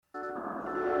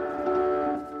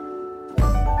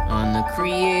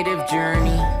creative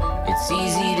journey. It's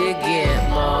easy to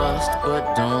get lost,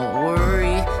 but don't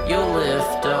worry, you'll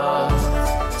lift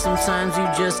off. Sometimes you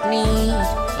just need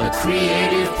a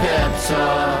creative pep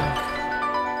talk.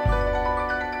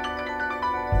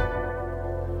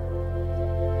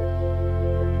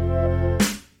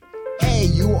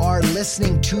 You are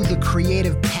listening to the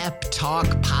Creative Pep Talk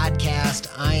podcast.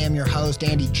 I am your host,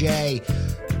 Andy J.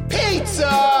 Pizza!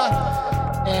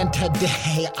 And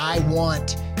today I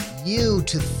want you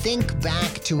to think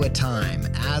back to a time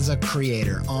as a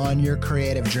creator on your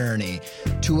creative journey,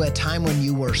 to a time when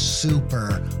you were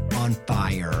super on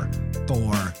fire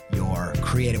for your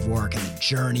creative work and the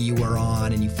journey you were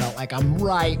on, and you felt like I'm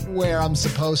right where I'm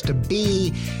supposed to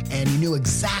be, and you knew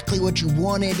exactly what you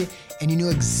wanted, and you knew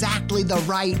exactly the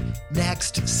right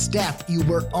next step. You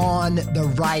were on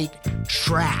the right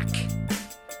track.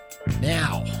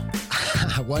 Now,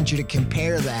 I want you to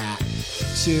compare that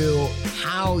to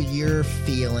how you're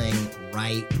feeling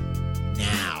right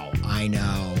now. I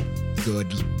know,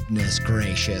 goodness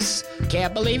gracious.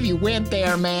 Can't believe you went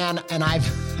there, man. And I've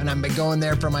been going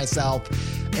there for myself.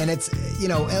 And it's,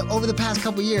 over the past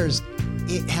couple years,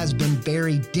 it has been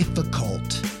very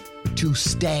difficult to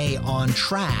stay on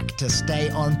track, to stay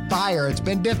on fire. It's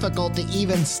been difficult to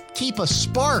even keep a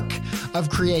spark of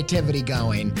creativity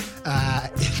going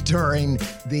during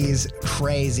these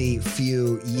crazy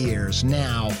few years.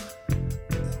 Now,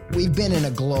 we've been in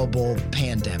a global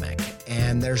pandemic,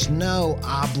 and there's no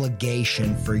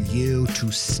obligation for you to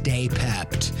stay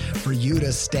pepped, for you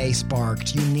to stay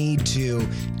sparked. You need to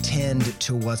tend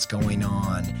to what's going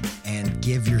on and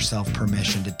give yourself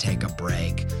permission to take a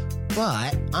break.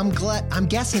 But I'm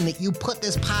guessing that you put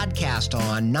this podcast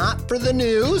on not for the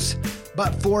news,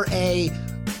 but for a,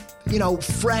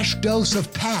 fresh dose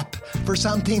of pep, for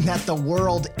something that the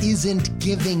world isn't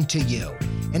giving to you.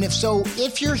 And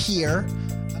if you're here,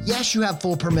 yes, you have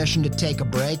full permission to take a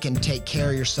break and take care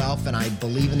of yourself, and I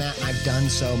believe in that, and I've done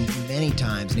so many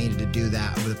times, needed to do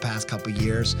that over the past couple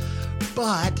years.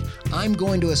 But I'm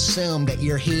going to assume that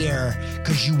you're here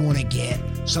because you want to get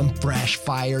some fresh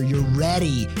fire. You're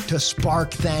ready to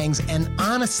spark things. And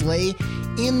honestly,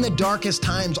 in the darkest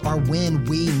times are when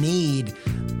we need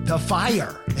the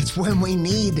fire. It's when we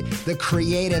need the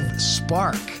creative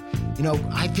spark.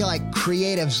 I feel like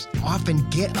creatives often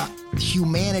get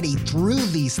humanity through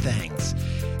these things.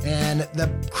 And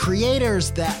the creators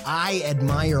that I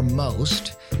admire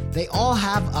most, they all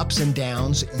have ups and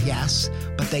downs, yes,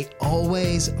 but they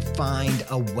always find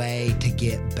a way to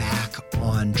get back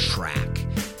on track.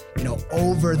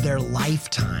 Over their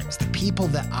lifetimes, the people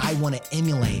that I want to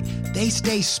emulate, they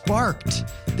stay sparked.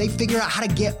 They figure out how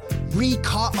to get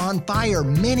re-caught on fire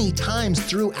many times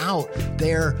throughout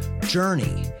their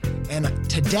journey. And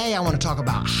today I want to talk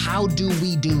about how do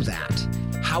we do that?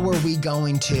 How are we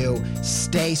going to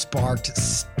stay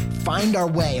sparked, find our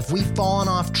way? If we've fallen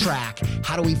off track,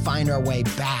 how do we find our way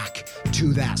back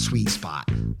to that sweet spot?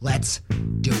 Let's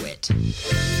do it.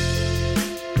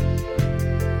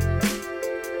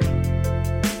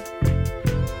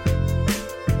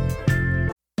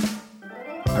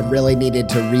 I really needed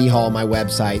to rehaul my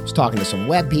website. I was talking to some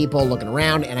web people, looking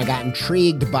around, and I got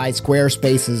intrigued by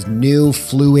Squarespace's new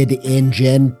Fluid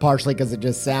engine, partially because it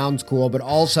just sounds cool, but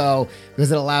also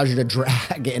because it allows you to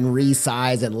drag and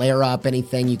resize and layer up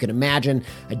anything you can imagine.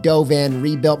 I dove in,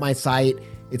 rebuilt my site.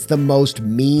 It's the most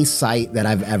me site that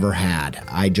I've ever had.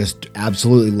 I just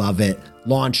absolutely love it.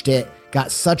 Launched it. Got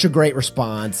such a great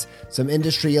response. Some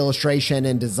industry illustration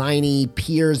and designy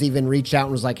peers even reached out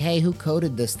and was like, hey, who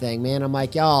coded this thing, man? I'm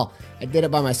like, y'all, I did it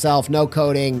by myself. No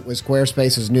coding with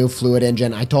Squarespace's new Fluid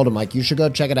engine. I told him, you should go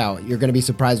check it out. You're going to be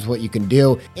surprised with what you can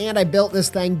do. And I built this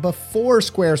thing before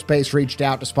Squarespace reached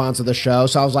out to sponsor the show.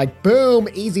 So I was like, boom,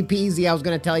 easy peasy. I was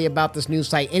going to tell you about this new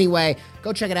site. Anyway,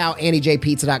 go check it out,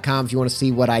 andyjpizza.com, if you want to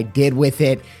see what I did with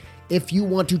it. If you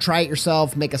want to try it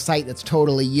yourself, make a site that's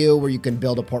totally you, where you can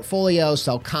build a portfolio,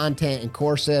 sell content and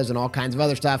courses and all kinds of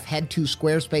other stuff, head to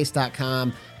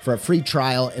squarespace.com for a free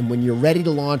trial. And when you're ready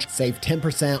to launch, save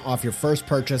 10% off your first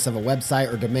purchase of a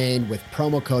website or domain with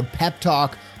promo code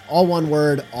PEPTALK, all one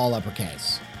word, all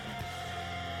uppercase.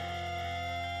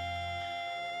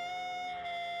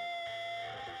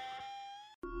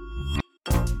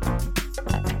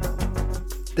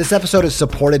 This episode is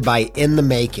supported by In the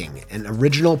Making, an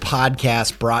original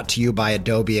podcast brought to you by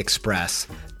Adobe Express,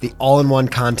 the all-in-one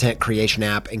content creation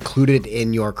app included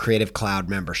in your Creative Cloud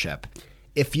membership.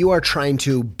 If you are trying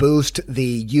to boost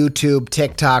the YouTube,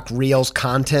 TikTok, Reels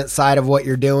content side of what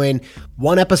you're doing,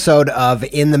 one episode of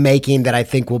In the Making that I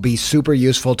think will be super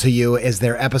useful to you is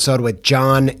their episode with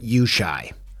John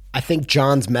Ushai. I think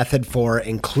John's method for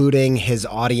including his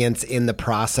audience in the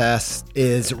process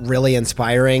is really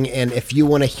inspiring. And if you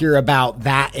want to hear about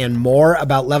that and more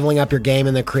about leveling up your game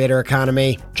in the creator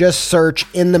economy, just search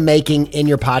In the Making in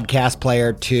your podcast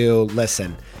player to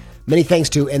listen. Many thanks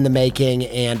to In the Making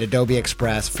and Adobe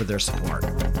Express for their support.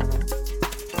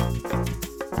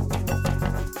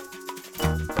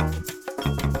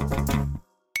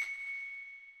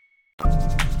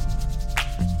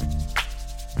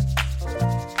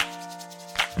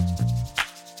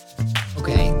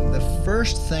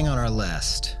 First thing on our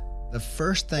list, the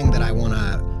first thing that I want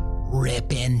to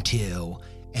rip into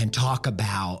and talk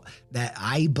about that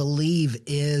I believe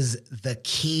is the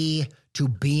key to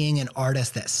being an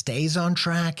artist that stays on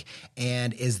track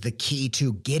and is the key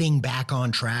to getting back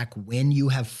on track when you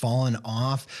have fallen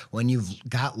off, when you've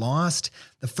got lost.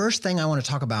 The first thing I want to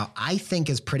talk about, I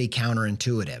think, is pretty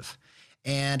counterintuitive.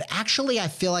 And actually, I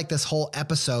feel like this whole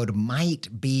episode might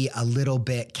be a little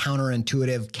bit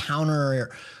counterintuitive,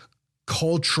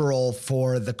 cultural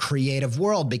for the creative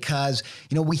world, because,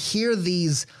 we hear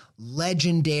these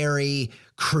legendary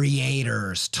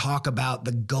creators talk about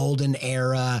the golden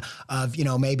era of,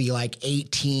 maybe like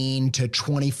 18 to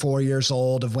 24 years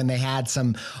old, of when they had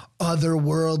some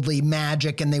otherworldly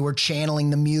magic and they were channeling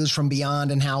the muse from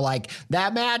beyond, and how like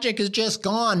that magic is just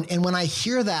gone. And when I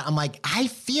hear that, I'm like, I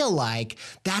feel like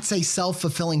that's a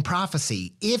self-fulfilling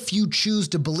prophecy. If you choose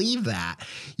to believe that,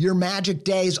 your magic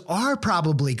days are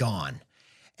probably gone.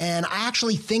 And I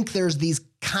actually think there's these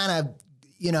kind of,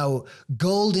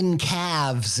 golden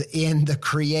calves in the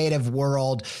creative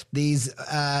world, these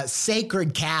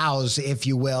sacred cows, if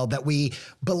you will, that we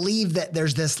believe that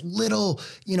there's this little,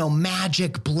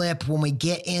 magic blip when we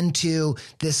get into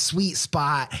this sweet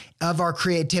spot of our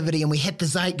creativity and we hit the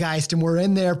zeitgeist and we're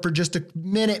in there for just a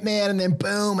minute, man, and then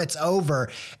boom, it's over.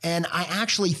 And I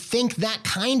actually think that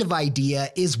kind of idea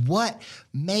is what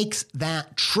makes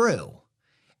that true.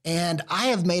 And I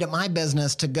have made it my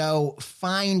business to go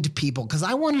find people, because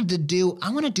I want to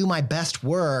do my best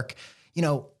work,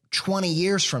 20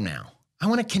 years from now. I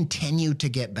want to continue to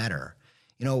get better.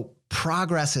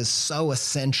 Progress is so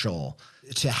essential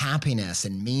to happiness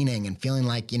and meaning and feeling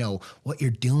like, what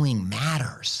you're doing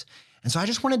matters. And so I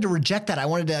just wanted to reject that. I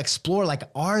wanted to explore,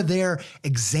 are there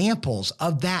examples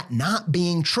of that not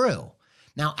being true?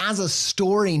 Now, as a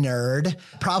story nerd,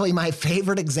 probably my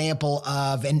favorite example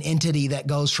of an entity that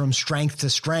goes from strength to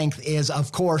strength is,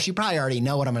 of course, you probably already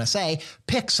know what I'm going to say,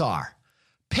 Pixar.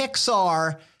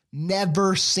 Pixar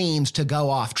never seems to go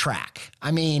off track.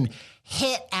 I mean,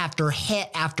 hit after hit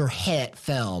after hit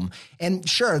film. And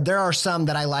sure, there are some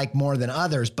that I like more than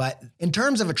others, but in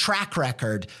terms of a track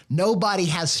record, nobody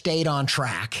has stayed on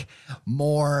track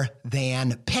more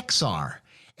than Pixar.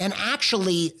 And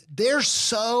actually, they're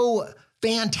so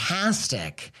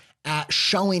fantastic at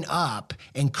showing up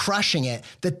and crushing it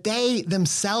that they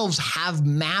themselves have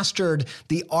mastered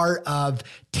the art of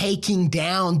taking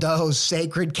down those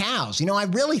sacred cows. I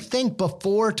really think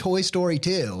before Toy Story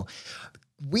 2,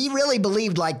 we really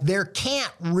believed there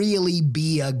can't really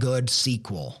be a good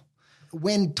sequel.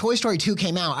 When Toy Story 2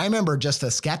 came out, I remember just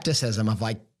the skepticism of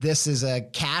this is a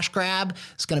cash grab.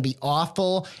 It's going to be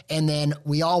awful. And then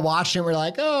we all watched it and we're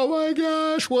like, oh my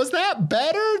gosh, was that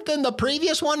better than the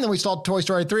previous one? Then we saw Toy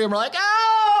Story 3 and we're like,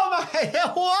 oh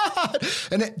my, what?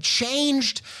 And it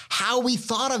changed how we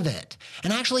thought of it.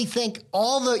 And I actually think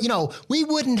we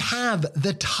wouldn't have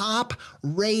the top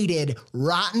rated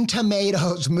Rotten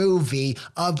Tomatoes movie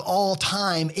of all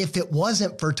time if it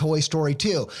wasn't for Toy Story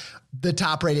 2. The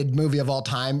top-rated movie of all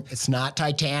time. It's not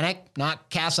Titanic, not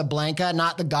Casablanca,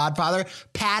 not The Godfather.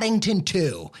 Paddington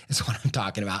 2 is what I'm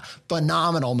talking about.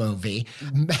 Phenomenal movie.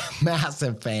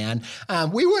 Massive fan.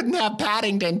 We wouldn't have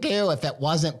Paddington 2 if it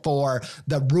wasn't for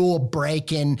the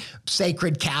rule-breaking,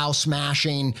 sacred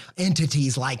cow-smashing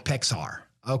entities like Pixar,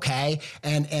 okay?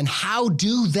 And how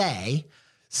do they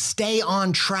stay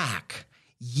on track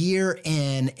year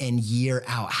in and year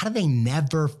out? How do they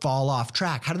never fall off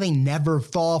track? How do they never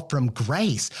fall from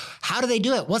grace? How do they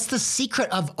do it? What's the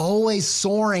secret of always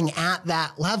soaring at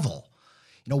that level?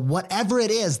 Whatever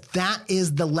it is, that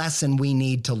is the lesson we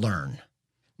need to learn.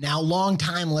 Now,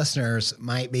 longtime listeners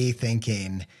might be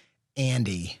thinking,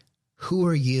 Andy, who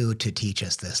are you to teach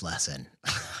us this lesson?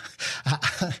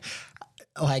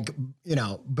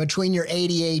 Between your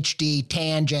ADHD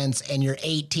tangents and your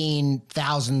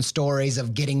 18,000 stories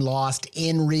of getting lost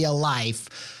in real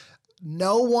life,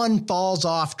 no one falls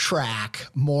off track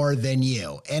more than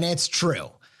you. And it's true.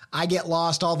 I get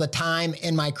lost all the time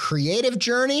in my creative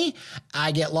journey.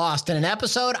 I get lost in an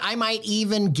episode. I might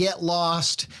even get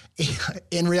lost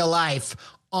in real life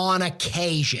on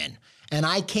occasion. And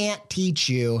I can't teach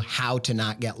you how to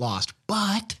not get lost,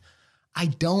 but I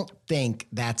don't think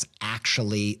that's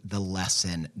actually the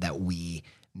lesson that we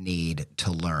need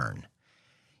to learn.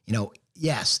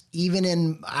 Yes, even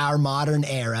in our modern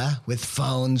era with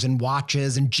phones and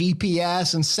watches and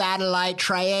GPS and satellite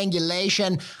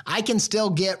triangulation, I can still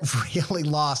get really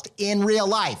lost in real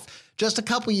life. Just a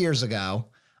couple years ago,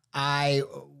 I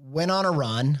went on a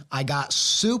run. I got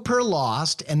super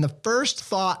lost, and the first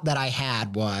thought that I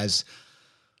had was,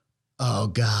 oh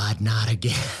God, not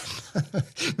again.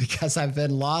 Because I've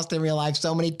been lost in real life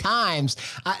so many times.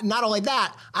 Not only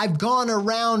that, I've gone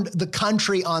around the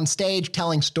country on stage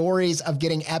telling stories of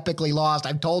getting epically lost.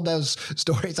 I've told those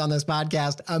stories on this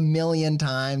podcast a million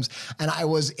times, and I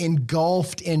was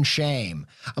engulfed in shame.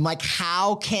 I'm like,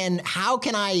 how can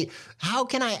I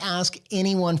ask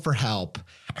anyone for help?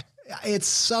 It's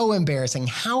so embarrassing.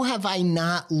 How have I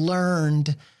not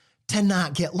learned to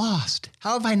not get lost?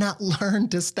 How have I not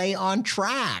learned to stay on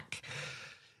track?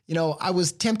 I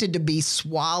was tempted to be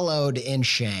swallowed in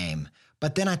shame,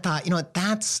 but then I thought,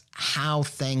 that's how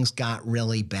things got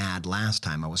really bad last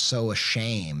time. I was so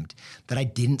ashamed that I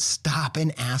didn't stop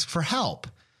and ask for help.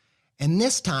 And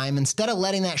this time, instead of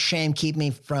letting that shame keep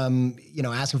me from,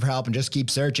 asking for help and just keep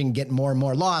searching, getting more and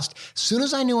more lost, as soon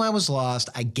as I knew I was lost,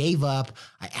 I gave up,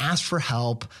 I asked for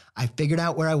help, I figured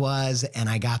out where I was, and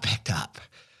I got picked up.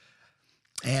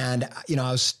 And,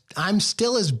 I'm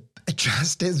still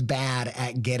just as bad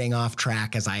at getting off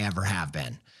track as I ever have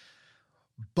been.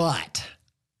 But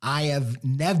I have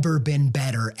never been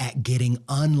better at getting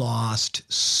unlost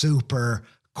super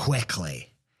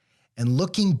quickly. And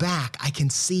looking back, I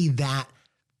can see that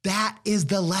is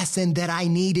the lesson that I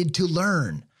needed to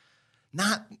learn.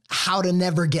 Not how to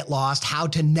never get lost, how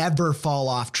to never fall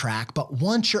off track, but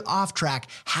once you're off track,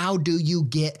 how do you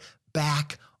get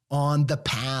back on the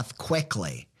path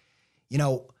quickly?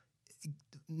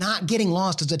 Not getting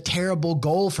lost is a terrible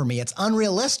goal for me. It's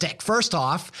unrealistic. First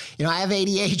off, I have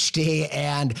ADHD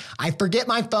and I forget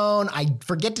my phone. I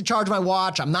forget to charge my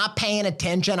watch. I'm not paying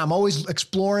attention. I'm always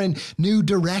exploring new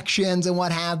directions and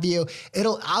what have you.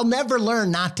 I'll never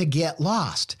learn not to get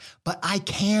lost, but I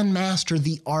can master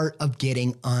the art of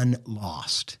getting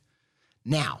unlost.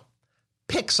 Now,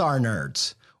 Pixar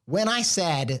nerds, when I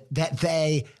said that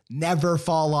they never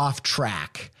fall off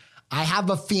track, I have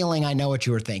a feeling I know what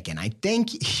you were thinking. I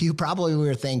think you probably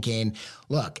were thinking,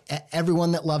 look,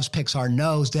 everyone that loves Pixar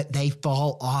knows that they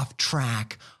fall off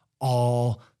track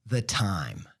all the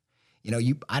time.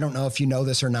 I don't know if you know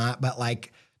this or not, but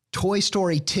like Toy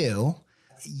Story 2,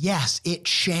 yes, it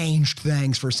changed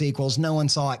things for sequels. No one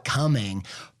saw it coming,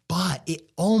 but it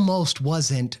almost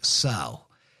wasn't so.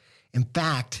 In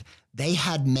fact, they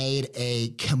had made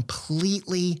a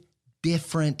completely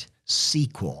different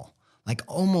sequel, like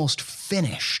almost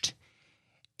finished,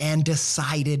 and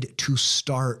decided to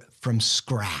start from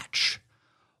scratch.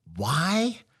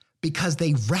 Why? Because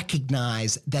they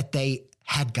recognized that they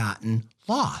had gotten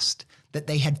lost, that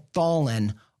they had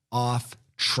fallen off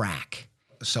track.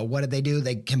 So what did they do?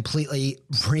 They completely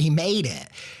remade it.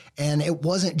 And it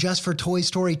wasn't just for Toy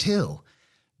Story 2.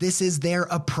 This is their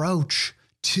approach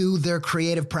to their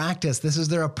creative practice. This is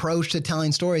their approach to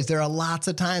telling stories. There are lots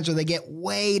of times where they get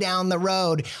way down the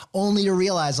road only to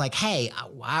realize like, hey,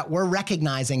 we're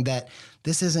recognizing that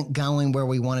this isn't going where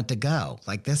we want it to go.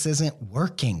 Like this isn't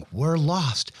working. We're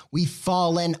lost. We've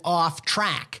fallen off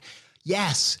track.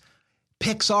 Yes,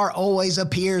 Pixar always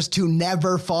appears to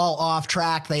never fall off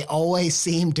track. They always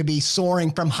seem to be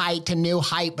soaring from height to new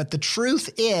height. But the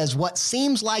truth is, what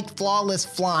seems like flawless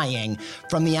flying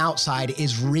from the outside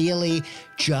is really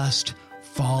just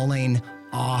falling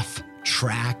off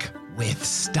track with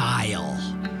style.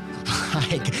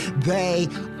 Like they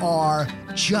are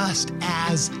just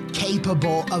as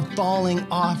capable of falling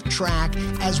off track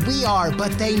as we are,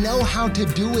 but they know how to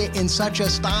do it in such a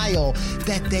style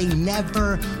that they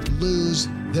never lose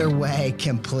their way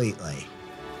completely.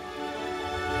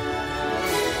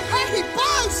 Hey,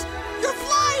 Buzz! You're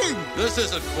flying! This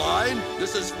isn't flying,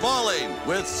 this is falling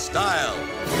with style.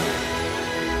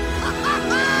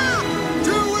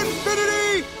 To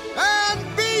infinity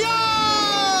and beyond!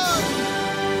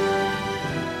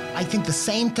 I think the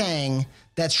same thing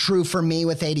that's true for me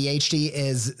with ADHD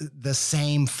is the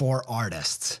same for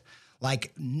artists.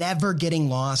 Like never getting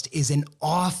lost is an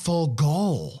awful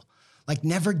goal. Like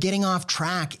never getting off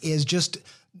track is just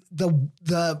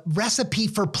the recipe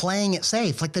for playing it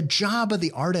safe. Like the job of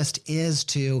the artist is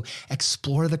to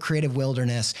explore the creative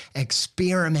wilderness,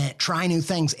 experiment, try new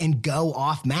things, and go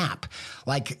off map.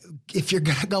 Like if you're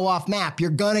gonna go off map, you're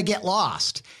gonna get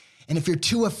lost. And if you're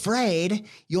too afraid,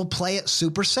 you'll play it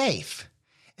super safe.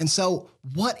 And so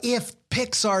what if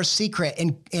Pixar's secret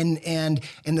and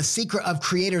the secret of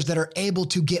creators that are able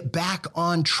to get back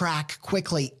on track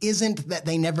quickly isn't that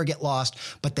they never get lost,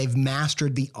 but they've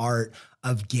mastered the art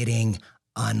of getting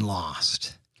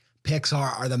unlost?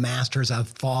 Pixar are the masters of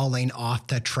falling off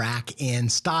the track in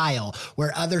style,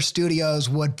 where other studios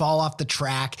would fall off the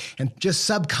track and just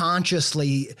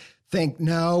subconsciously think,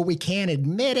 no, we can't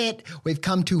admit it. We've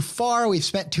come too far. We've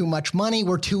spent too much money.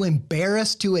 We're too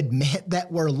embarrassed to admit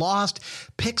that we're lost.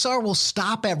 Pixar will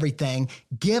stop everything,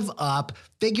 give up,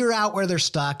 figure out where they're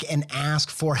stuck, and ask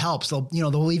for help. So,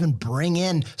 they'll even bring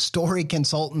in story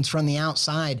consultants from the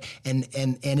outside and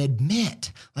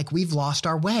admit, like, we've lost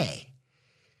our way.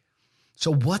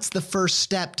 So what's the first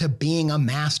step to being a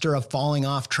master of falling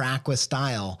off track with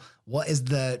style? What is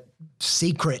the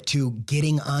secret to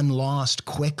getting unlost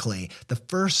quickly? The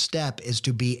first step is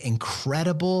to be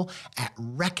incredible at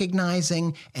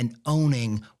recognizing and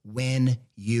owning when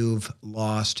you've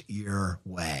lost your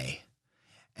way.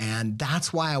 And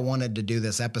that's why I wanted to do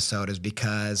this episode, is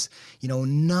because,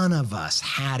 none of us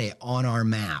had it on our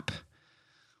map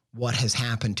what has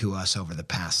happened to us over the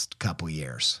past couple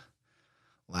years.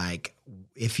 Like,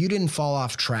 if you didn't fall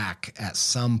off track at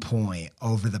some point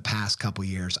over the past couple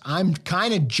years, I'm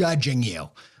kind of judging you,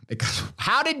 because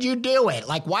how did you do it?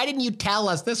 Like, why didn't you tell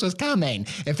us this was coming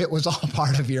if it was all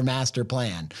part of your master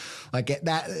plan? Like,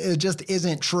 it just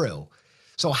isn't true.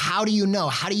 So how do you know?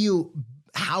 How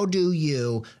do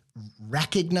you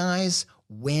recognize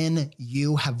when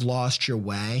you have lost your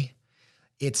way?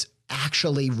 It's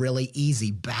actually really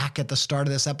easy. Back at the start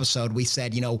of this episode, we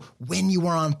said, when you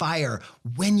were on fire,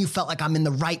 when you felt like I'm in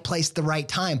the right place at the right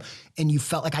time, and you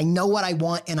felt like I know what I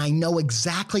want and I know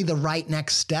exactly the right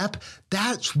next step,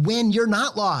 that's when you're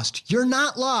not lost. You're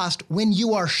not lost when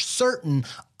you are certain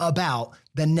about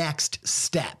the next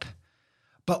step.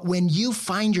 But when you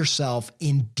find yourself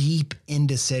in deep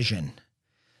indecision,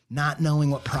 not knowing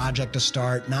what project to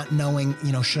start, not knowing,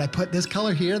 should I put this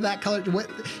color here, that color, what,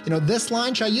 this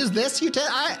line, should I use this?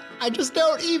 I just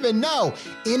don't even know.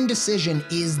 Indecision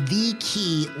is the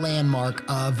key landmark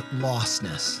of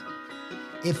lostness.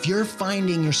 If you're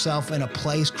finding yourself in a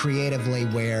place creatively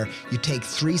where you take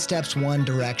 3 steps one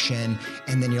direction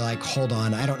and then you're like, hold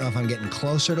on, I don't know if I'm getting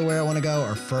closer to where I want to go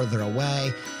or further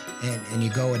away, and you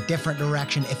go a different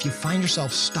direction, if you find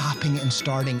yourself stopping and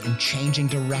starting and changing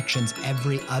directions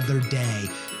every other day,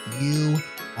 you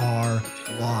are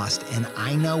lost. And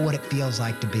I know what it feels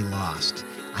like to be lost.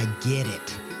 I get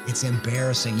it. It's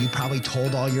embarrassing. You probably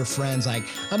told all your friends, like,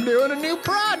 I'm doing a new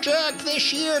project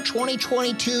this year.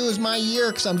 2022 is my year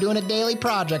because I'm doing a daily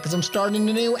project, because I'm starting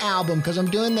a new album, because I'm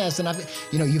doing this. And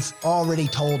you've already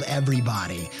told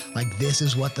everybody, like, this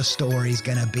is what the story's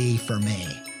gonna be for me.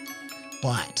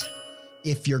 But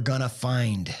if you're gonna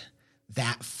find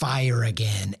that fire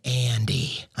again,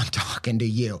 Andy, I'm talking to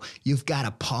you. You've got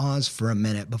to pause for a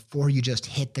minute before you just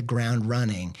hit the ground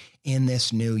running in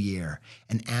this new year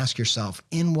and ask yourself,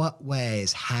 in what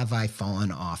ways have I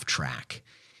fallen off track?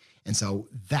 And so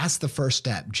that's the first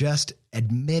step, just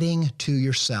admitting to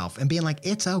yourself and being like,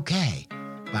 it's okay,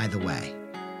 by the way.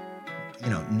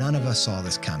 None of us saw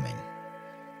this coming.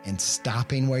 And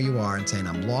stopping where you are and saying,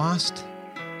 I'm lost,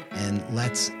 and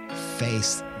let's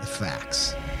face the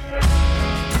facts.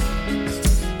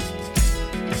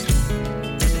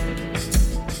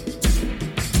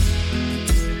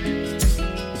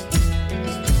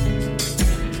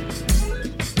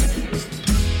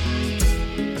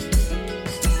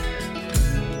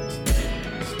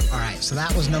 All right, so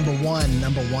that was number one.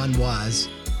 Number one was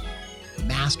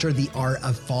master the art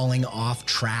of falling off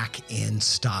track in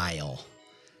style.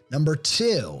 Number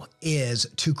 2 is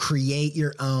to create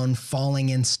your own falling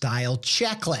in style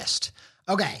checklist.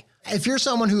 Okay, if you're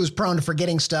someone who's prone to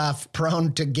forgetting stuff,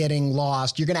 prone to getting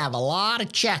lost, you're going to have a lot of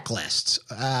checklists,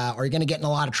 or you're going to get in a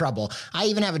lot of trouble. I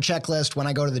even have a checklist when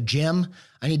I go to the gym.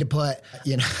 I need to put,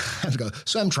 I have to go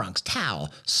swim trunks, towel,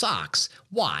 socks,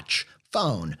 watch,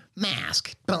 phone,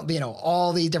 mask,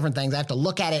 all these different things. I have to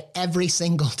look at it every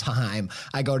single time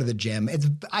I go to the gym.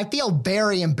 I feel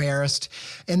very embarrassed.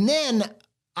 And then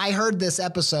I heard this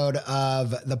episode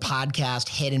of the podcast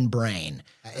Hidden Brain.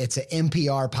 It's an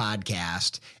NPR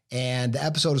podcast, and the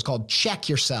episode is called Check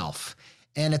Yourself.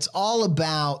 And it's all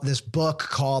about this book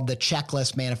called The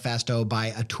Checklist Manifesto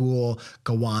by Atul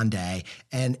Gawande.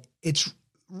 And it's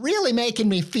really making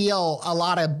me feel a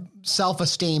lot of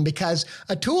self-esteem, because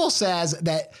Atul says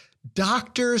that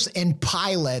doctors and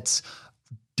pilots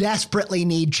desperately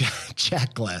need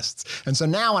checklists. And so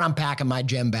now when I'm packing my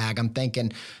gym bag, I'm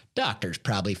thinking, doctors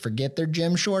probably forget their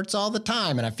gym shorts all the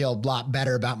time, and I feel a lot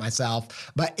better about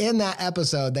myself. But in that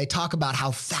episode, they talk about how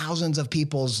thousands of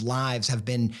people's lives have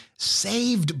been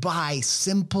saved by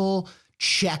simple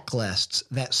checklists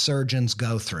that surgeons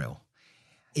go through.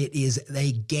 It is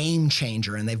a game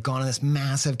changer, and they've gone on this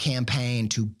massive campaign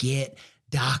to get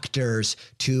doctors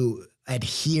to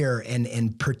adhere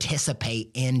and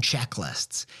participate in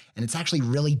checklists. And it's actually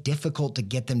really difficult to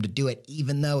get them to do it,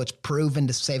 even though it's proven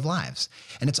to save lives.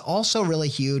 And it's also really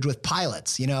huge with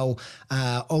pilots. You know,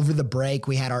 over the break,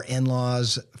 we had our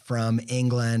in-laws from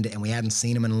England, and we hadn't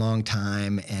seen them in a long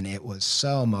time, and it was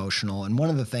so emotional. And one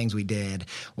of the things we did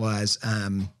was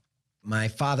my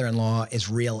father-in-law is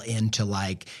real into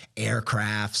like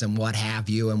aircrafts and what have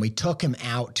you. And we took him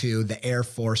out to the Air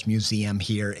Force Museum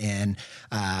here in,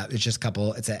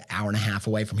 it's an hour and a half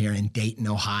away from here in Dayton,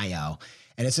 Ohio.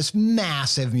 And it's this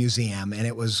massive museum, and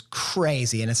it was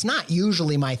crazy. And it's not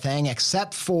usually my thing,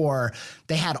 except for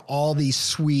they had all these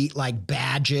sweet like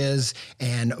badges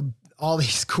and all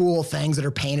these cool things that are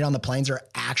painted on the planes are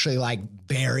actually like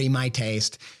very my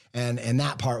taste. And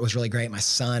that part was really great. My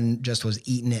son just was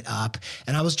eating it up.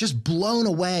 And I was just blown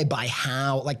away by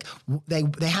how, like, they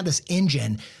had this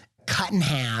engine cut in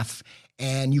half,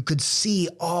 and you could see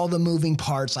all the moving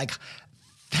parts, like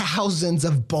thousands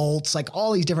of bolts, like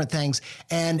all these different things.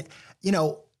 And, you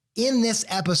know, in this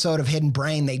episode of Hidden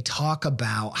Brain, they talk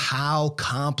about how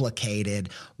complicated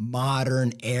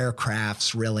modern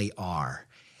aircrafts really are.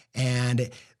 And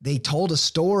they told a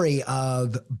story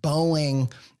of Boeing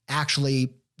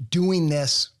actually doing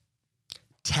this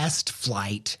test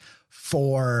flight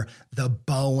for the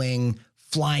Boeing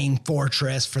Flying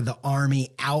Fortress for the Army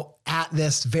out at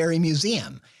this very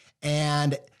museum.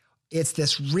 And it's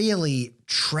this really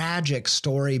tragic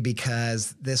story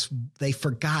because they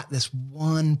forgot this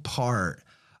one part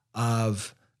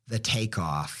of the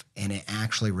takeoff, and it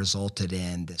actually resulted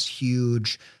in this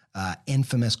huge,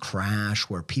 infamous crash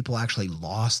where people actually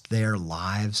lost their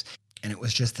lives. And it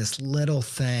was just this little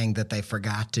thing that they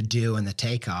forgot to do in the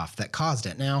takeoff that caused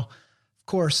it. Now, of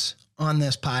course, on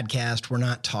this podcast, we're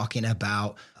not talking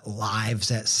about lives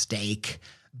at stake,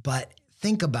 but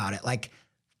think about it. Like,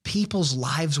 people's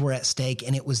lives were at stake,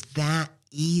 and it was that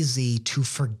easy to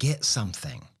forget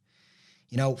something.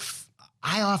 You know,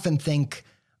 I often think,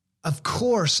 of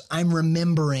course, I'm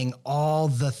remembering all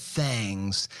the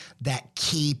things that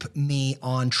keep me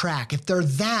on track. If they're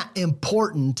that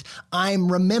important,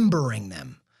 I'm remembering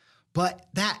them. But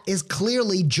that is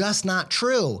clearly just not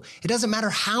true. It doesn't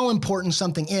matter how important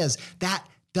something is. That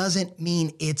doesn't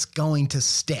mean it's going to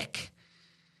stick.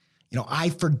 You know, I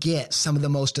forget some of the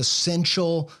most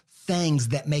essential things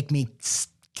that make me,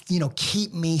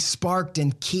 keep me sparked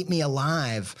and keep me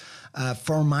alive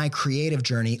for my creative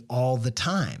journey all the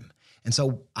time. And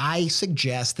so I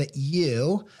suggest that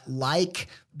you, like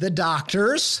the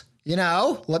doctors,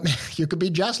 you could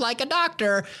be just like a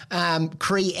doctor,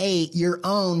 create your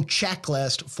own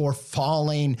checklist for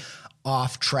falling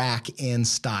off track in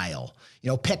style.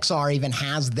 You know, Pixar even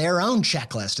has their own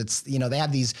checklist. It's, they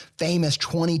have these famous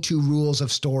 22 rules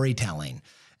of storytelling.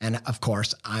 And of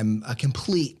course, I'm a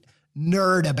complete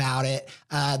nerd about it.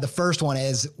 The first one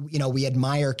is, we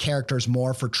admire characters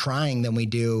more for trying than we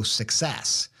do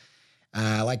success.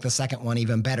 I like the second one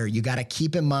even better. You got to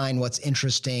keep in mind what's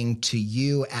interesting to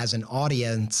you as an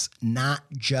audience, not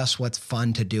just what's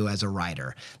fun to do as a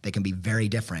writer. They can be very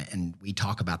different, and we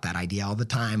talk about that idea all the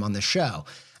time on the show.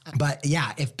 But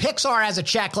yeah, if Pixar has a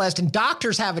checklist and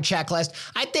doctors have a checklist,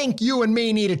 I think you and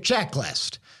me need a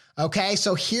checklist. Okay,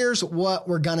 so here's what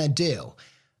we're going to do.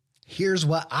 Here's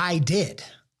what I did.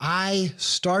 I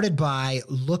started by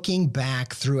looking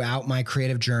back throughout my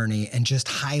creative journey and just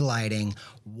highlighting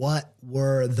what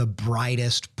were the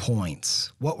brightest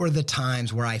points. What were the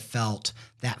times where I felt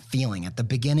that feeling? At the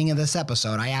beginning of this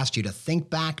episode, I asked you to think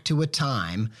back to a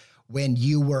time when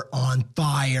you were on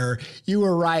fire, you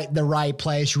were the right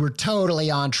place, you were totally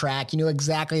on track, you knew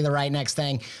exactly the right next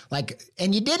thing,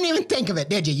 and you didn't even think of it,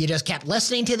 did you? You just kept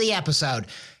listening to the episode.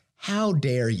 How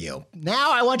dare you?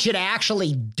 Now I want you to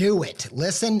actually do it.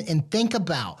 Listen and think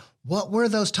about what were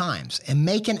those times and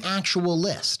make an actual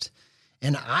list.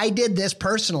 And I did this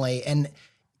personally, and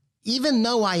even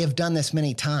though I have done this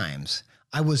many times,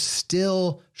 I was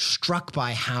still struck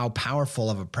by how powerful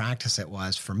of a practice it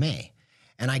was for me.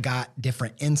 And I got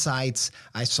different insights.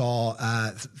 I saw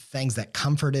things that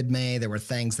comforted me. There were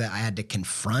things that I had to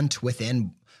confront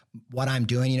within what I'm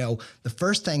doing, the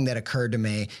first thing that occurred to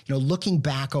me, looking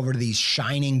back over these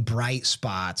shining bright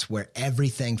spots where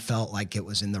everything felt like it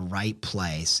was in the right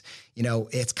place,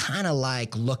 it's kind of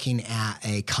like looking at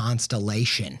a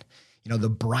constellation. The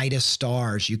brightest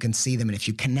stars, you can see them. And if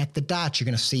you connect the dots, you're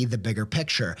going to see the bigger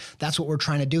picture. That's what we're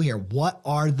trying to do here. What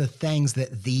are the things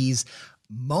that these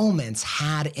moments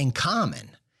had in common?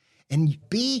 And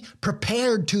be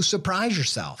prepared to surprise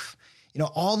yourself.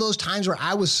 All those times where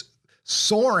I was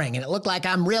soaring and it looked like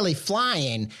I'm really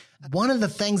flying, one of the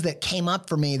things that came up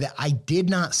for me that I did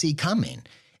not see coming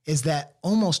is that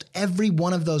almost every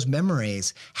one of those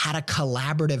memories had a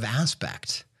collaborative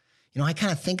aspect. I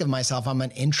kind of think of myself, I'm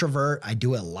an introvert. I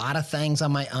do a lot of things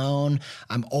on my own.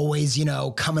 I'm always,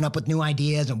 coming up with new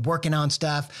ideas and working on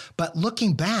stuff. But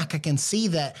looking back, I can see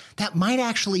that might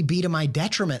actually be to my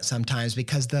detriment sometimes,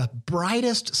 because the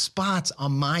brightest spots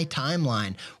on my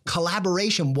timeline,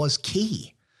 collaboration was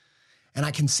key. And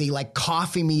I can see like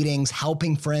coffee meetings,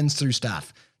 helping friends through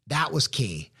stuff. That was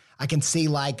key. I can see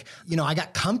I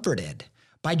got comforted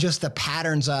by just the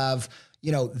patterns of,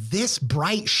 this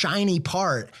bright, shiny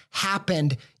part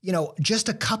happened, just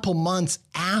a couple months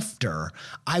after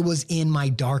I was in my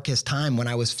darkest time when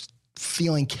I was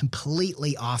feeling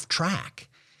completely off track.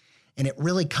 And it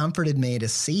really comforted me to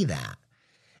see that.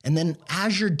 And then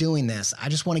as you're doing this, I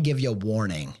just want to give you a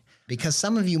warning, because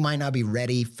some of you might not be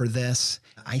ready for this.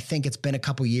 I think it's been a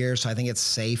couple years, so I think it's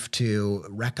safe to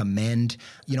recommend,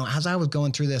 as I was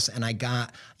going through this and I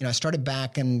got, I started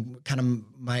back in kind of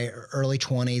my early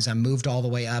 20s. I moved all the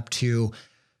way up to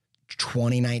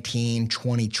 2019,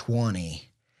 2020.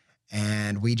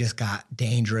 And we just got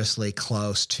dangerously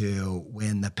close to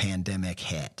when the pandemic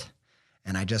hit.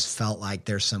 And I just felt like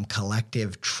there's some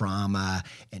collective trauma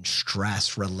and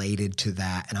stress related to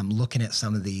that. And I'm looking at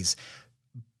some of these,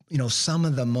 some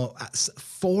of the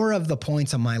 4 of the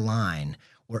points on my line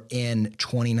were in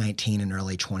 2019 and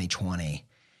early 2020.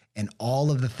 And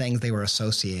all of the things they were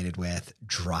associated with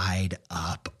dried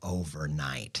up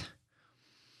overnight.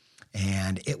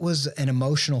 And it was an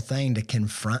emotional thing to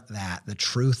confront that, the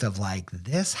truth of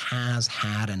this has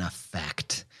had an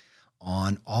effect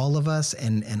on all of us.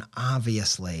 And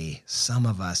obviously some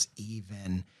of us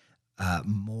even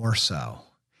more so.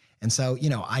 And so,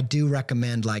 I do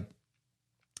recommend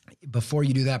before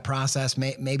you do that process,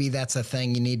 maybe that's a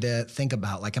thing you need to think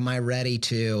about. Am I ready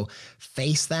to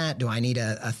face that? Do I need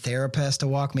a therapist to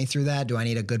walk me through that? Do I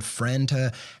need a good friend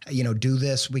to, do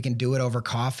this? We can do it over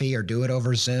coffee or do it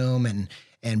over Zoom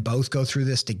and both go through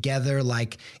this together.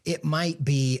 It might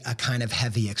be a kind of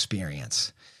heavy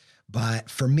experience. But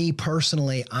for me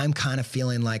personally, I'm kind of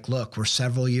feeling look, we're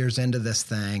several years into this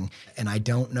thing and I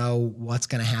don't know what's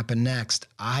going to happen next.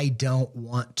 I don't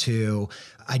want to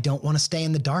stay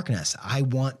in the darkness. I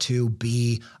want to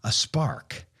be a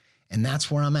spark. And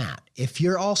that's where I'm at. If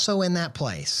you're also in that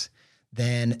place,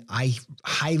 then I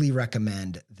highly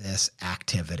recommend this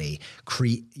activity.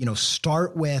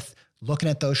 Start with looking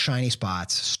at those shiny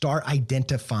spots, start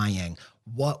identifying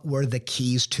what were the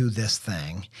keys to this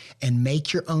thing, and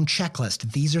make your own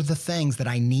checklist. These are the things that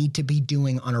I need to be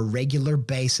doing on a regular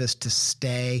basis to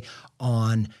stay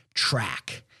on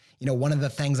track. One of the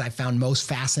things I found most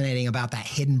fascinating about that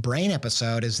Hidden Brain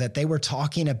episode is that they were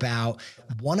talking about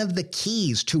one of the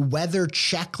keys to whether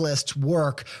checklists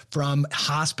work from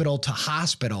hospital to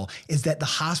hospital is that the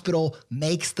hospital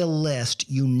makes the list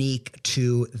unique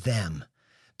to them.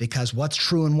 Because what's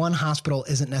true in one hospital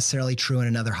isn't necessarily true in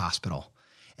another hospital.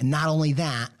 And not only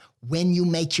that, when you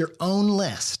make your own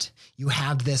list, you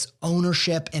have this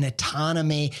ownership and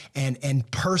autonomy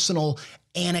and personal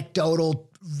anecdotal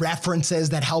references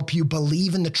that help you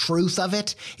believe in the truth of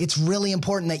it. It's really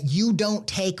important that you don't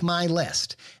take my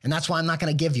list. And that's why I'm not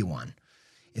going to give you one.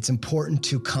 It's important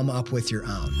to come up with your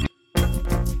own.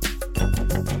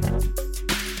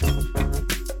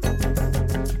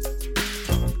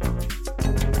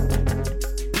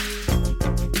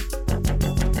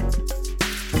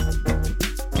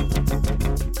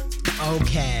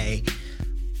 Okay.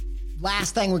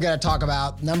 Last thing we're going to talk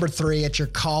about, number 3, it's your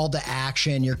call to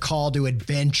action, your call to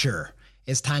adventure.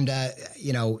 It's time to,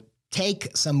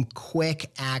 take some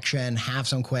quick action, have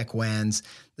some quick wins.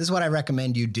 This is what I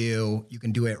recommend you do. You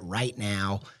can do it right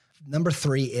now. Number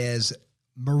 3 is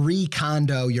Marie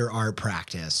Kondo your art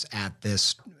practice at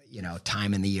this,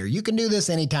 time in the year. You can do this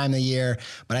any time of the year,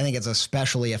 but I think it's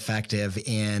especially effective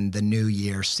in the New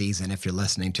Year season if you're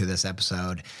listening to this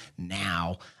episode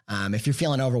now. If you're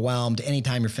feeling overwhelmed,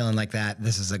 anytime you're feeling like that,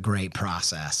 this is a great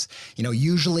process.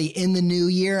 Usually in the new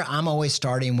year, I'm always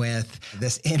starting with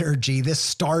this energy, this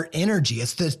start energy.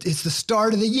 It's the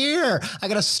start of the year. I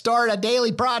got to start a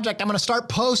daily project. I'm going to start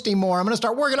posting more. I'm going to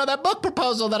start working on that book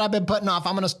proposal that I've been putting off.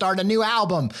 I'm going to start a new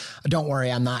album. Don't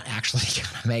worry, I'm not actually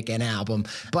going to make an album,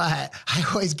 but I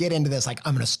always get into this, like,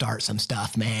 I'm going to start some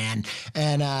stuff, man.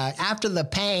 And after the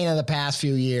pain of the past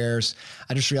few years,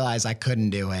 I just realized I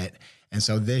couldn't do it. And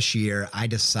so this year I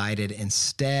decided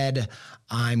instead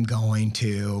I'm going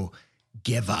to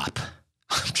give up.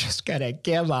 I'm just going to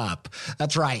give up.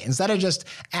 That's right. Instead of just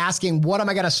asking, what am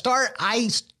I going to start? I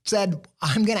said,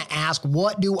 I'm going to ask,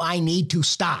 what do I need to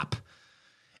stop?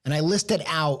 And I listed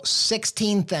out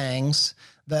 16 things.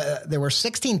 There were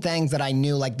 16 things that I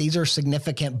knew, like, these are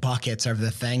significant buckets of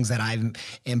the things that I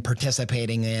am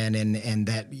participating in and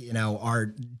that, are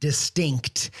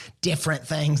distinct, different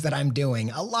things that I'm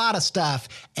doing. A lot of stuff.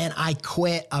 And I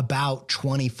quit about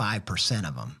 25%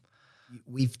 of them.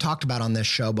 We've talked about on this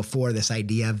show before this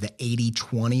idea of the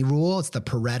 80-20 rule. It's the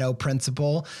Pareto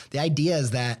principle. The idea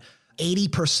is that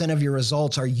 80% of your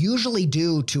results are usually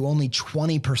due to only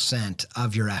 20%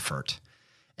 of your effort.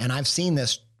 And I've seen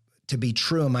this to be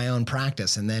true in my own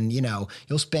practice. And then, you'll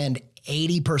spend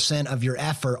 80% of your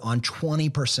effort on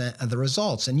 20% of the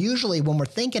results. And usually when we're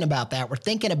thinking about that, we're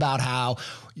thinking about how,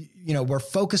 we're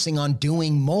focusing on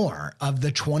doing more of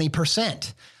the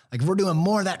 20%. Like, if we're doing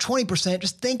more of that 20%,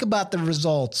 just think about the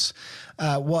results.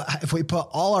 If we put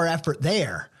all our effort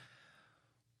there.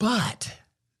 But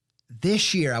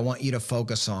this year, I want you to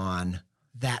focus on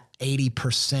that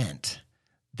 80%.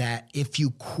 That if you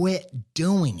quit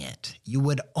doing it, you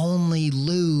would only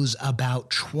lose about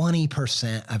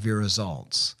 20% of your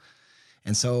results.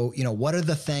 And so, what are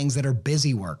the things that are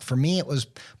busy work? For me, it was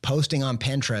posting on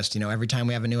Pinterest. Every time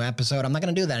we have a new episode, I'm not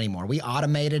going to do that anymore. We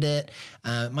automated it.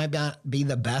 It might not be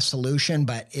the best solution,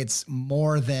 but it's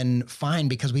more than fine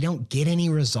because we don't get any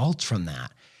results from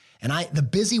that. And the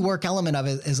busy work element of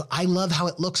it is I love how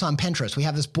it looks on Pinterest. We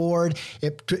have this board.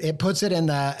 It puts it in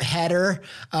the header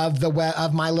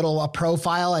of my little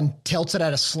profile and tilts it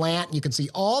at a slant. You can see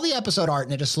all the episode art,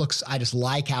 and I just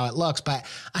like how it looks. But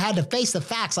I had to face the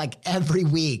facts, like, every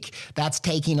week. That's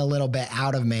taking a little bit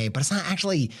out of me, but it's not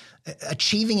actually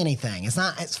achieving anything. It's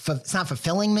not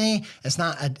fulfilling me. It's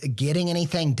not getting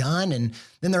anything done. And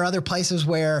then there are other places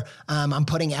where I'm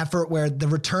putting effort where the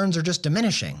returns are just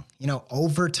diminishing,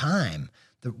 over time.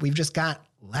 We've just got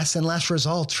less and less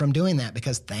results from doing that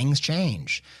because things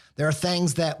change. There are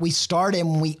things that we started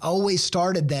and we always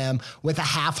started them with a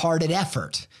half-hearted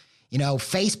effort.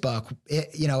 Facebook,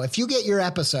 if you get your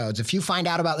episodes, if you find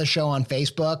out about the show on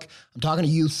Facebook, I'm talking to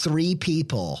you 3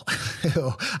 people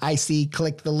who I see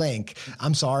click the link.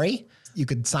 I'm sorry. You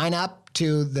could sign up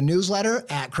to the newsletter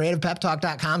at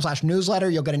creativepeptalk.com/newsletter.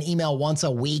 You'll get an email once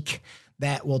a week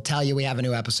that will tell you we have a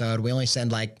new episode. We only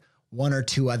send like 1 or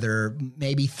 2 other,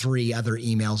 maybe 3 other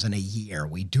emails in a year.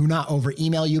 We do not over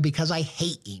email you because I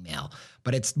hate email,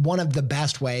 but it's one of the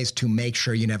best ways to make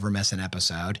sure you never miss an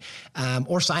episode.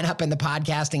 Or sign up in the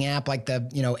podcasting app like the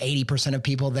 80% of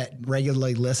people that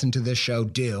regularly listen to this show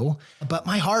do. But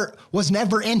my heart was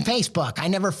never in Facebook. I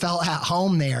never felt at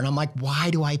home there. And I'm like, why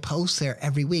do I post there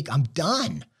every week? I'm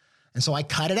done. And so I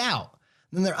cut it out.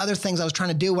 Then there are other things I was trying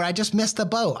to do where I just missed the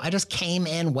boat. I just came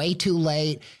in way too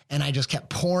late and I just kept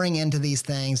pouring into these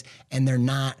things and they're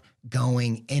not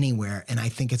going anywhere. And I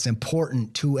think it's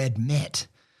important to admit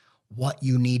what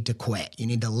you need to quit. You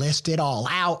need to list it all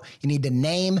out. You need to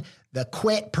name the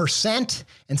quit percent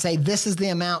and say, this is the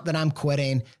amount that I'm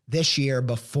quitting this year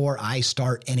before I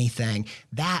start anything.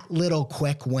 That little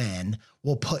quick win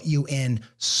will put you in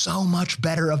so much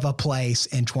better of a place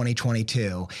in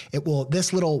 2022.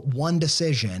 This little one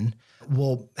decision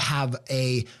will have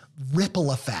a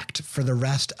ripple effect for the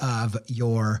rest of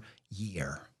your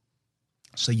year.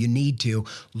 So you need to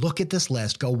look at this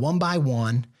list, go one by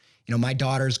one. My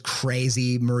daughter's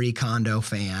crazy Marie Kondo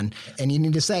fan. And you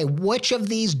need to say, which of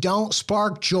these don't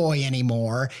spark joy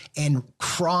anymore, and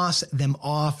cross them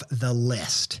off the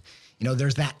list.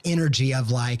 There's that energy of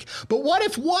like, but what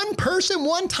if one person,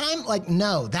 one time, like,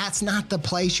 no, that's not the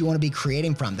place you want to be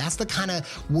creating from. That's the kind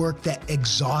of work that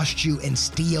exhausts you and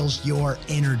steals your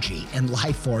energy and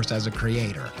life force as a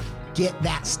creator. Get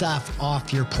that stuff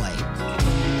off your plate.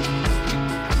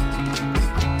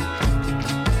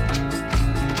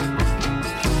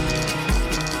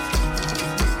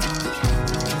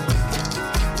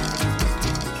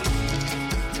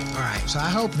 So I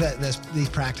hope that these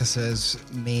practices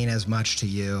mean as much to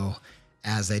you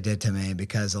as they did to me,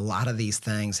 because a lot of these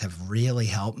things have really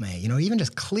helped me. Even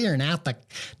just clearing out the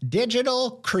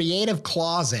digital creative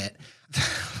closet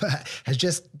has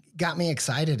just got me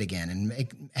excited again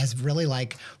and has really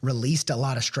like released a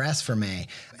lot of stress for me.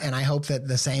 And I hope that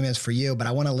the same is for you. But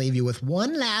I want to leave you with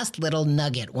one last little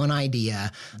nugget, one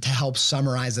idea to help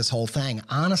summarize this whole thing.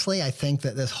 Honestly, I think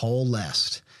that this whole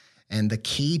list and the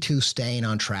key to staying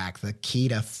on track, the key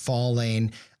to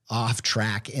falling off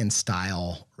track in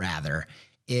style, rather,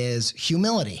 is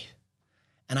humility.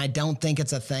 And I don't think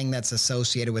it's a thing that's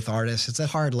associated with artists. It's a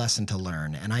hard lesson to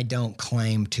learn. And I don't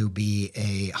claim to be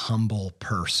a humble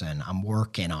person. I'm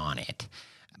working on it.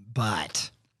 But,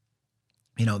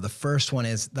 you know, the first one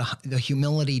is the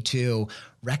humility to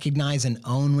recognize and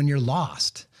own when you're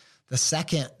lost. The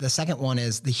second one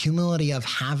is the humility of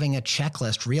having a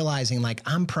checklist, realizing like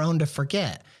I'm prone to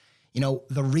forget. You know,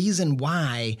 the reason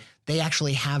why they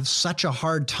actually have such a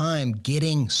hard time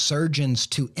getting surgeons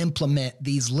to implement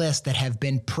these lists that have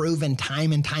been proven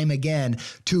time and time again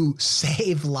to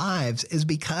save lives is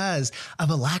because of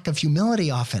a lack of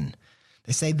humility often.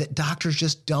 They say that doctors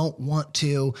just don't want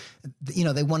to, you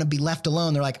know, they want to be left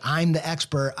alone. They're like, I'm the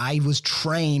expert. I was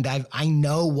trained. I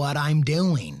know what I'm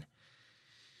doing.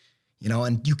 You know,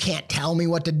 and you can't tell me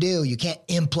what to do. You can't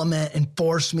implement and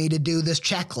force me to do this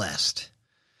checklist.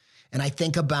 And I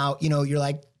think about, you know, you're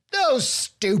like, those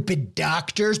stupid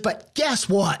doctors. But guess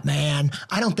what, man?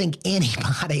 I don't think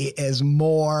anybody is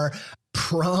more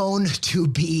prone to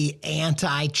be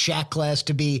anti-checklist,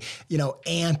 to be, you know,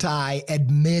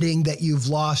 anti-admitting that you've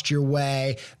lost your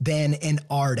way than an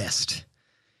artist.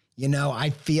 You know,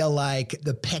 I feel like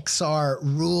the Pixar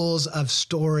rules of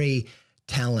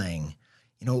storytelling,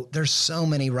 you know, there's so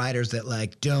many writers that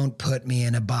like, don't put me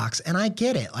in a box. And I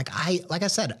get it. Like I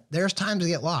said, there's times to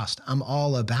get lost. I'm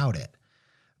all about it.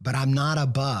 But I'm not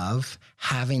above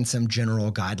having some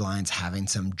general guidelines, having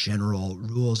some general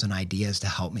rules and ideas to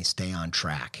help me stay on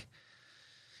track.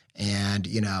 And,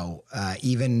 you know,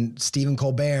 even Stephen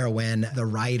Colbert, when the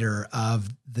writer of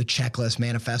the Checklist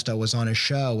Manifesto was on his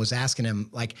show, was asking him,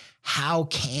 like, how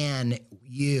can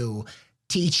you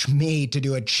teach me to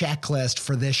do a checklist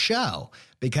for this show?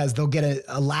 Because they'll get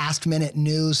a last minute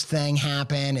news thing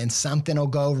happen and something will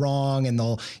go wrong and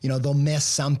they'll miss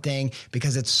something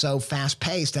because it's so fast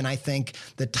paced. And I think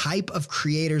the type of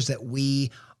creators that we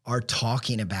are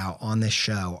talking about on this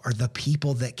show are the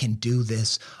people that can do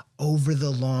this over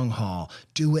the long haul,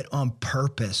 do it on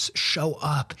purpose, show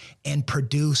up and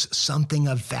produce something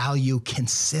of value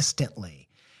consistently.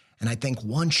 And I think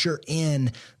once you're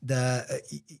in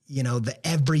the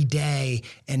everyday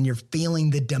and you're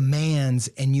feeling the demands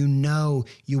and you know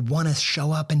you want to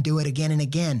show up and do it again and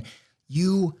again,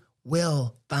 you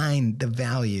will find the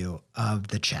value of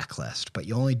the checklist. But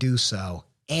you only do so,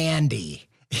 Andy,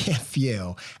 if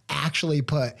you actually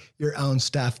put your own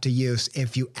stuff to use,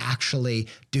 if you actually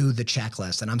do the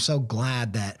checklist. And I'm so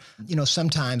glad that, you know,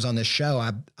 sometimes on this show,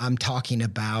 I'm talking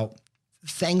about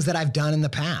things that I've done in the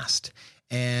past.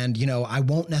 And, you know, I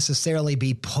won't necessarily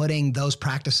be putting those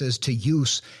practices to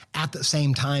use at the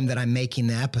same time that I'm making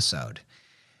the episode.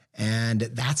 And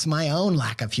that's my own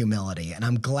lack of humility. And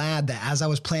I'm glad that as I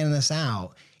was planning this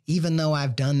out, even though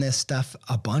I've done this stuff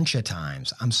a bunch of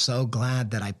times, I'm so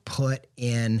glad that I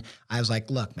was like,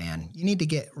 look, man, you need to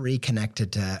get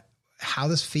reconnected to how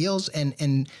this feels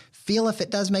and feel if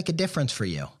it does make a difference for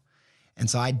you. And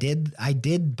so I did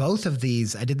both of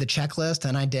these. I did the checklist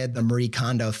and I did the Marie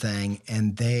Kondo thing,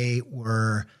 and they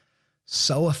were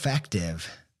so effective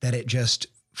that it just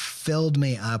filled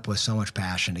me up with so much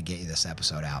passion to get you this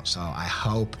episode out. So I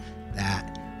hope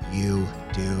that you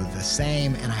do the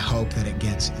same, and I hope that it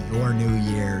gets your New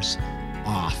Year's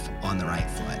off on the right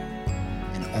foot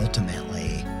and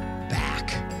ultimately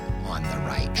back on the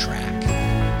right track.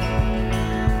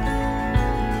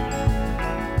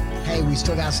 Hey, we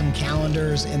still got some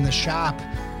calendars in the shop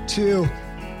to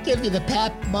give you the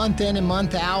pep month in and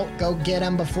month out. Go get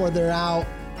them before they're out.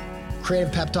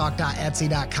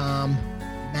 CreativePepTalk.etsy.com.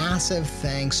 Massive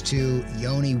thanks to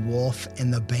Yoni Wolf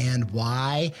and the band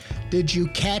Y. Did you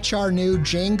catch our new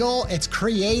jingle? It's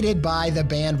created by the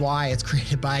band Y. It's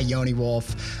created by Yoni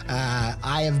Wolf.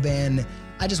 I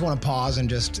just want to pause and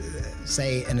just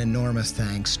say an enormous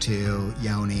thanks to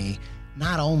Yoni,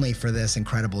 not only for this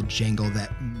incredible jingle that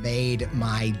made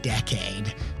my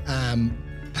decade, to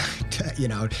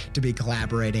be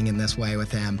collaborating in this way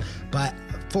with him, but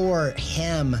for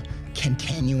him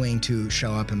continuing to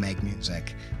show up and make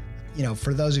music. You know,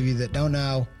 for those of you that don't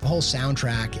know, the whole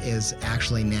soundtrack is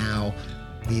actually now,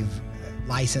 we've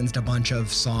licensed a bunch of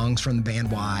songs from the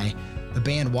band Y. The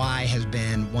band Y has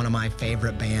been one of my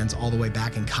favorite bands all the way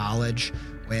back in college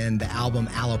when the album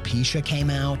Alopecia came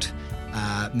out.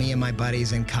 Me and my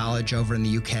buddies in college over in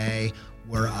the UK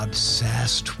were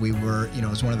obsessed. We were, it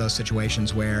was one of those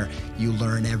situations where you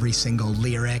learn every single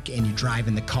lyric and you drive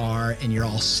in the car and you're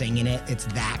all singing it. It's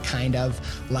that kind of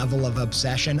level of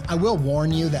obsession. I will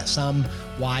warn you that some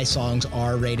Y songs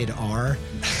are rated R,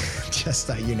 just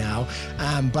so you know.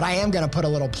 But I am going to put a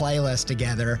little playlist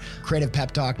together,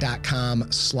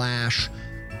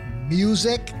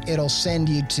 creativepeptalk.com/music. It'll send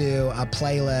you to a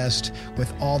playlist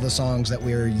with all the songs that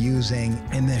we're using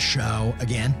in this show.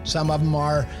 Again, some of them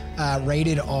are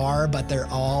rated R, but they're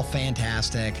all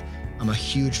fantastic. I'm a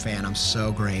huge fan. I'm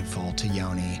so grateful to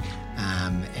Yoni,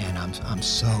 and I'm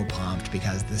so pumped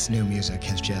because this new music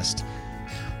has just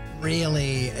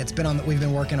really, we've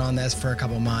been working on this for a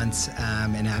couple months,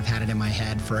 and I've had it in my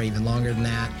head for even longer than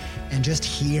that. And just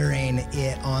hearing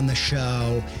it on the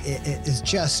show, it is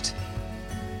just,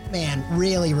 man,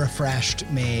 really refreshed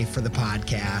me for the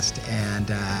podcast,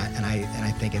 and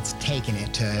I think it's taken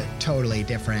it to totally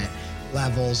different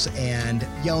levels. And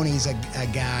Yoni's a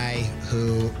guy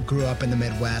who grew up in the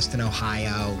Midwest in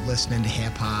Ohio, listening to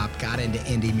hip hop, got into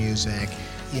indie music,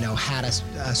 had a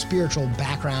spiritual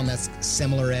background that's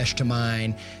similar-ish to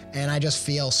mine, and I just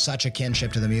feel such a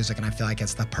kinship to the music, and I feel like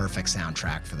it's the perfect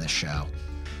soundtrack for this show.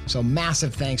 So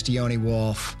massive thanks to Yoni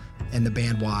Wolf and the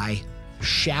band Y.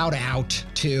 Shout out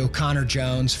to Connor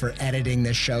Jones for editing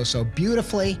this show so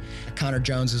beautifully. Connor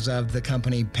Jones is of the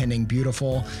company Pending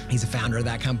Beautiful. He's a founder of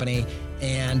that company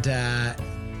and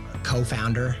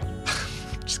co-founder.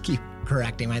 Just keep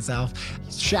correcting myself.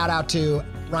 Shout out to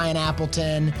Ryan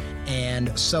Appleton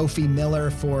and Sophie Miller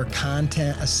for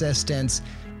content assistance.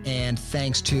 And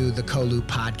thanks to the Co-Loop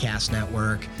Podcast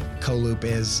Network. Co-Loop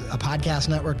is a podcast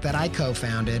network that I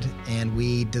co-founded, and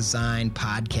we design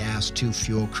podcasts to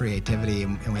fuel creativity.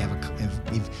 And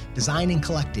we've designed and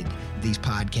collected these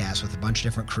podcasts with a bunch of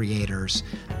different creators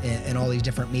and all these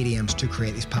different mediums to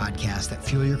create these podcasts that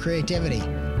fuel your creativity.